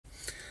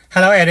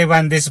Hello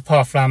everyone, this is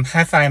Paul from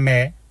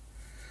Hifimax.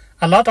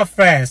 A lot of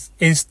friends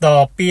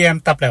install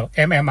BMW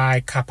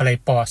MMI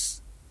CarPlay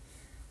boards.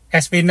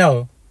 As we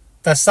know,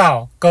 the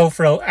sound goes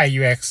through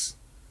AUX.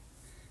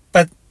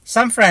 But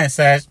some friends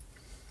say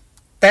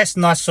that's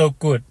not so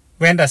good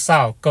when the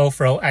sound goes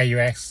through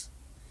AUX.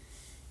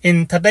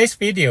 In today's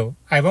video,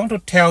 I want to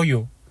tell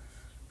you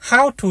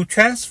how to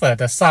transfer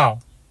the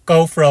sound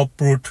go through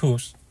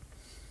Bluetooth.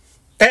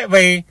 That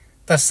way,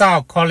 the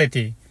sound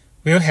quality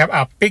will have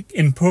a big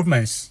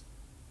improvements.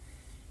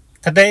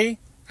 Today,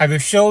 I will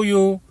show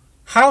you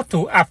how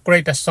to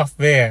upgrade the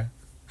software,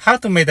 how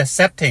to make the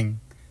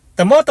setting,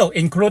 the model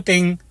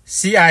including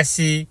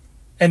CIC,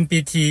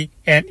 NBT,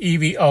 and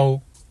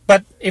EVO.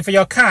 But if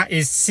your car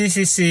is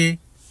CCC,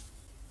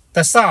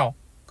 the sound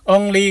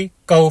only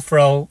go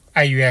through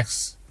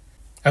AUX.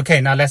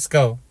 Okay, now let's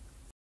go.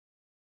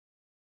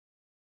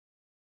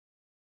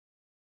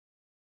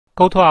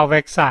 Go to our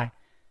website,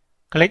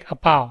 click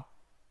About,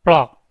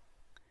 Blog.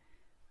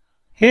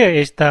 Here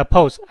is the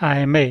post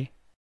I made.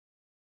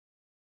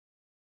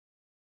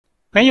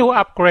 When you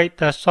upgrade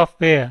the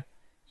software,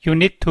 you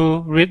need to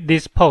read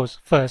this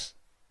post first.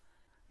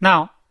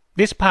 Now,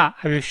 this part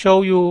I will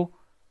show you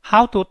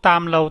how to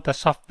download the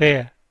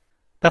software.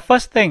 The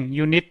first thing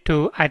you need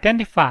to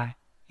identify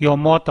your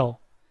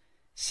model,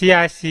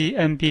 CIC,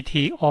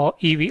 NBT, or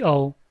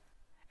EVO,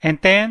 and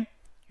then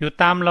you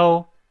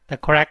download the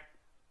correct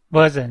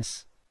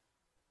versions.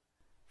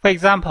 For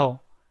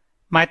example,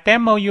 my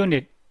demo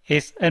unit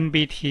is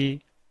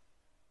NBT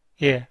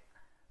here,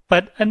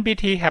 but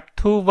NBT have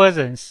two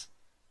versions.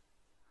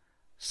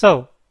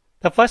 So,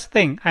 the first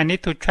thing I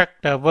need to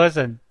check the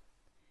version.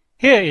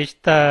 Here is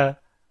the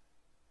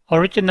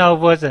original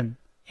version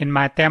in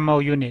my demo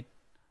unit.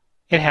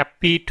 It have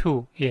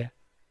B2 here.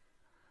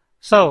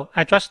 So,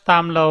 I just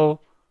download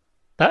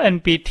the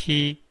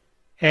NBT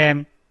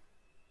and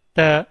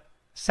the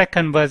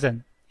second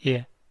version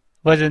here,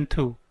 version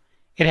 2.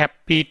 It have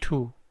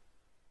B2.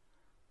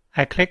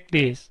 I click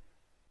this.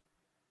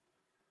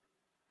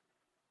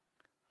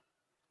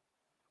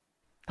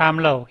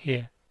 Download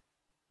here.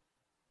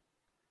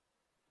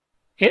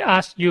 It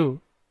asks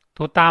you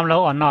to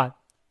download or not.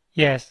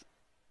 Yes,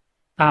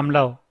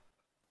 download.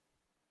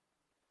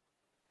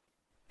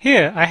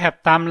 Here I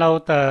have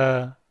downloaded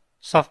the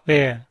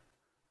software.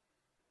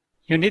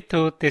 You need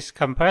to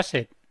decompress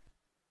it,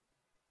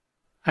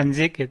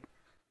 unzip it.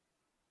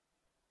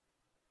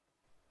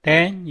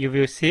 Then you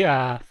will see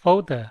a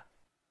folder.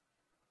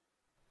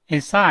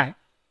 Inside,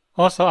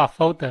 also a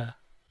folder.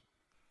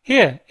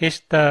 Here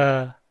is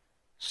the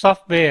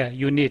software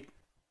you need.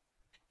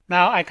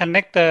 Now I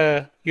connect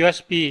the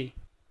USB.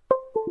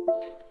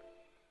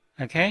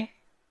 Okay,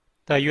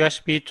 the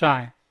USB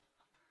drive.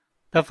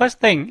 The first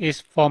thing is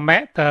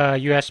format the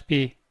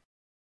USB.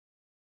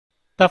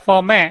 The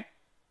format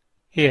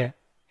here,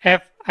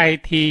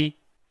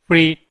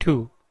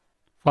 FAT32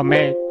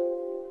 format.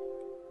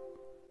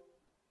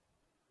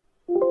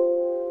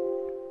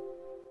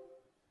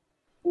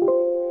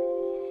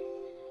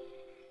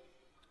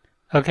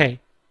 Okay,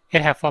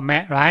 it have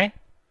format, right?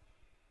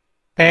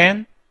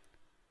 Then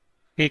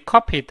we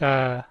copy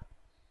the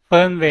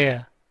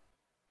firmware.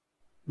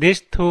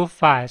 These two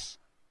files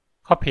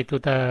copy to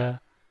the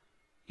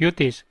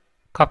UDIS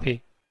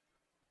copy.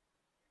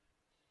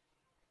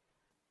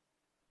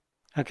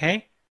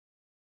 Okay.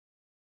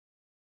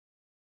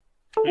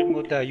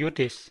 Remove the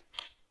UDIS.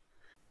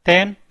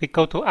 Then we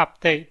go to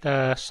update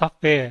the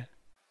software.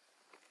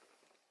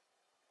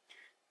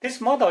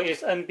 This model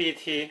is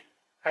NBT.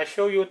 I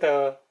show you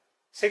the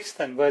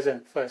 16th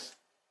version first.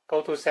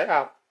 Go to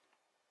Setup.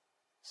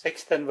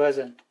 16th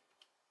version.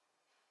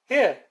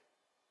 Here,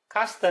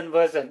 custom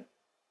version.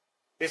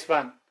 This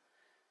one.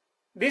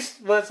 This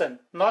version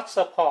not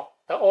support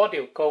the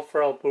audio go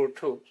through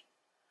Bluetooth.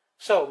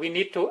 So we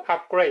need to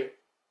upgrade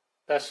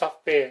the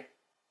software.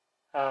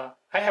 I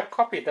have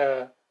copied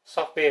the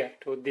software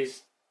to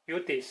this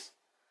UDIS.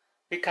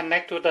 We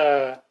connect to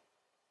the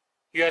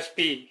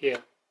USB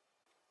here.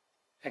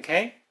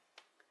 Okay.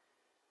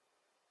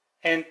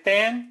 And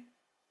then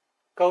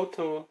go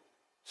to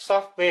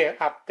software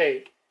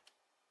update.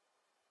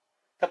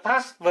 The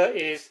password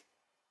is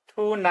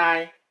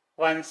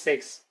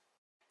 2916.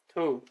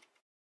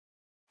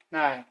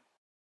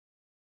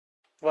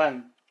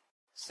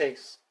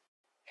 2916,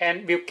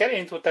 and we'll get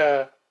into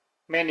the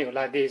menu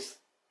like this.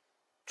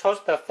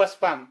 Choose the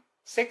first one,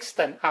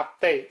 16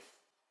 update.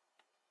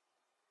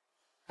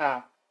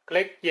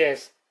 Click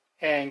yes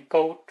and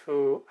go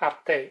to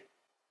update.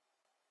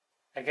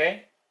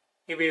 Okay,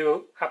 it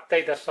will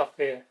update the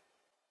software.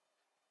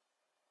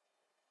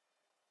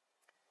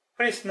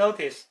 Please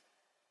notice,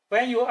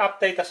 when you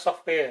update the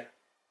software,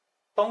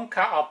 don't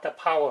cut off the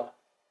power.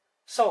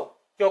 So,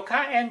 your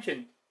car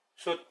engine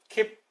should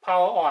keep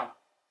power on.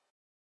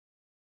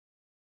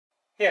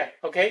 Here,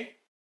 okay?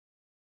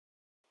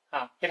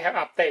 It have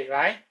update,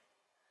 right?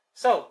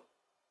 So,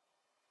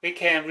 we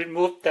can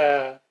remove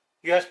the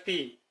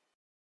USB.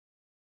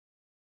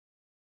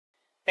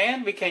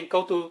 Then we can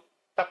go to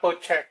double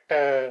check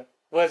the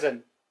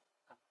version.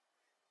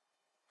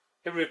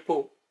 It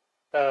reboot.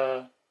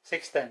 the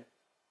system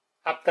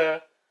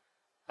after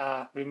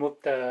remove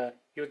the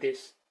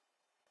UDIS.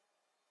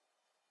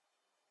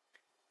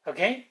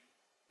 Okay,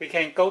 we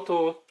can go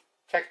to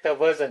check the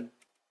version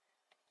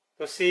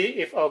to see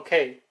if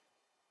okay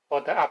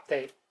for the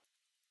update.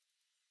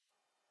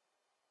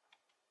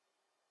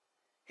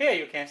 Here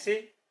you can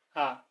see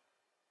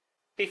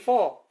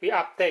before we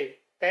update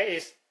there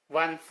is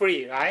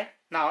 1.3, right?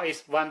 Now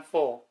it's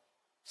 1.4.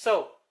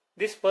 So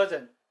this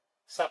version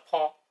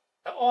support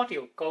the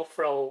audio go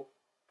through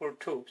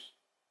Bluetooth.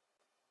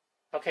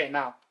 Okay,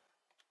 now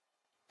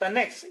the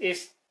next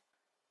is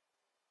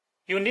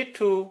you need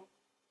to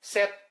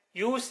set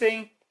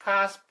using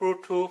car's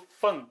Bluetooth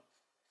phone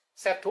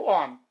set to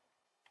on.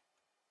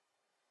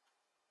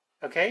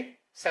 Okay,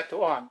 set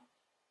to on.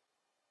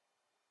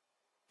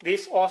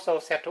 This also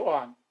set to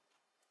on.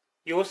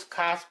 Use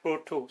car's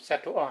Bluetooth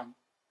set to on.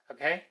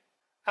 Okay.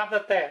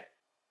 After that,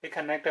 we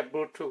connect the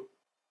Bluetooth.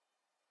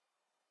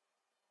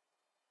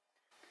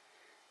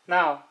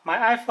 Now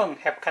my iPhone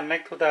have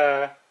connect to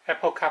the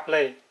Apple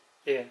CarPlay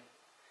here,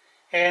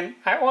 and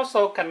I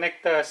also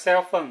connect the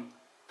cell phone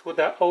to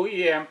the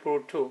OEM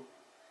Bluetooth.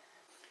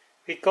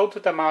 We go to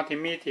the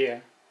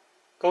multimedia,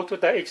 go to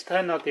the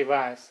external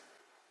device.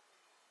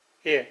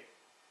 Here,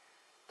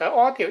 the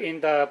audio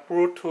in the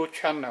Bluetooth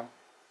channel.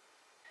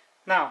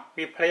 Now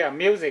we play a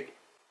music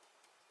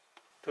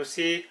to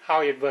see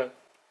how it works.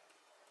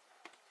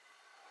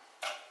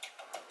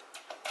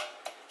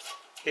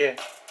 Here,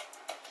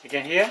 you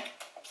can hear.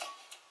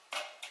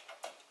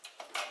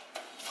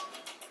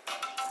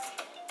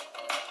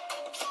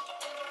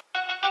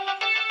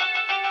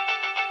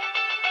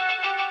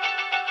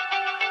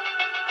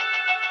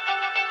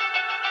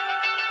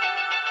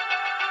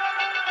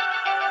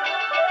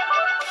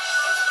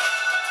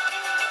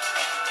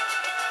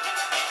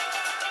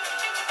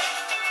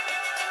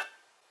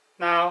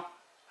 Now,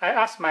 I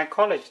asked my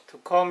colleague to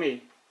call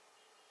me,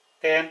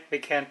 then we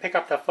can pick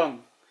up the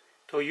phone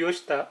to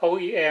use the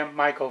OEM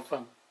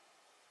microphone.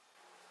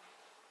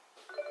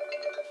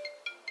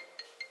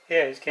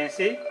 Here you can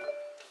see,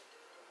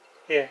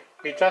 here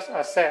we just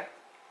accept.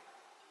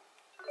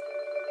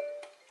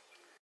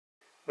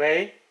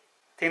 喂，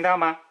听到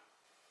吗？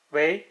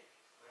喂，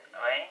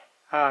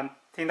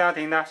听到，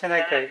现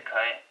在可以。可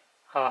以。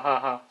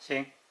好，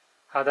行，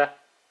好的。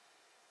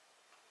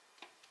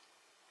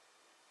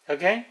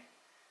Okay,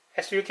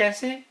 as you can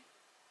see,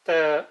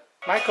 the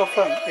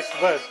microphone is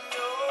working.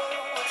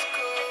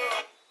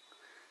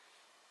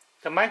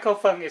 The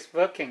microphone is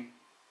working.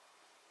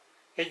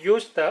 It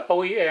uses the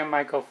OEM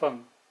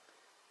microphone.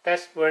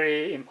 That's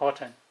very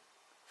important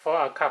for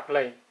a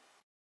CarPlay.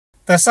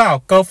 The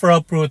sound go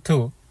through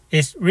Bluetooth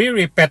is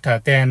really better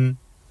than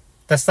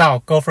the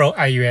sound go through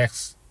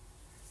AUX.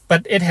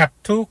 But it has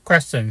two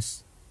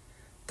questions.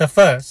 The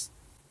first,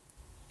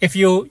 if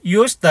you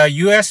use the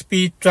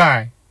USB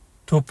drive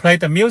to play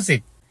the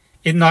music,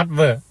 it not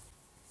work.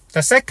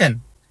 The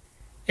second,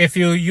 if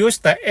you use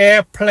the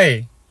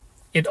AirPlay,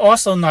 it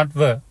also not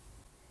work,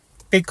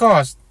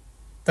 because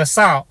the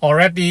sound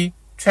already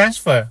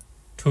transferred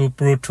to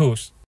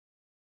Bluetooth.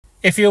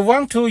 If you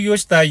want to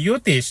use the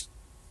UDIS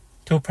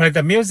to play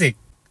the music,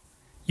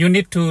 you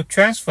need to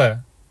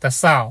transfer the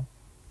sound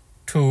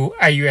to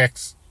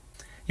AUX.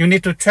 You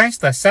need to change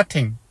the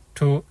setting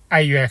to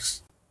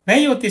AUX.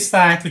 When you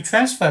decide to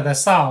transfer the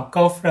sound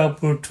go through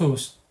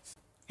Bluetooth,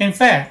 in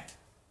fact,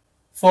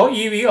 for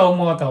EVO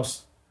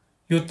models,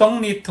 you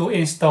don't need to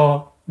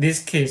install this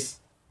kit.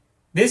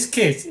 This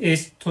kit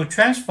is to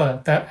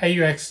transfer the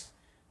AUX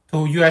to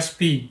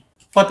USB.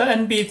 For the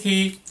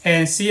NBT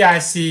and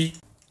CIC,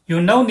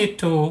 you no need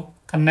to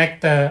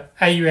connect the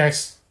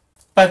AUX.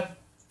 But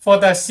for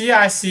the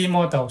CIC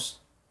models,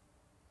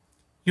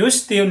 you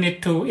still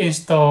need to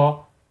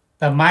install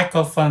the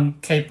microphone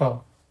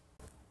cable.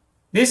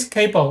 This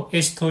cable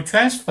is to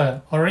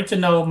transfer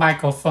original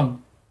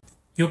microphone.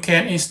 You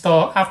can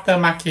install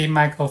aftermarket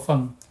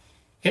microphone.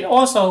 It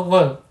also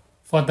works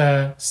for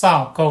the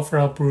sound go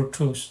through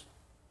Bluetooth.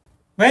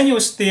 When you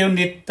still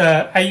need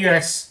the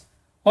AUX,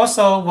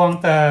 also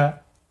want the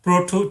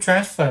Bluetooth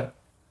transfer,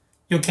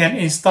 you can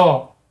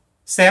install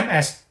same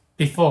as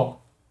before.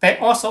 They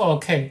also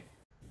okay.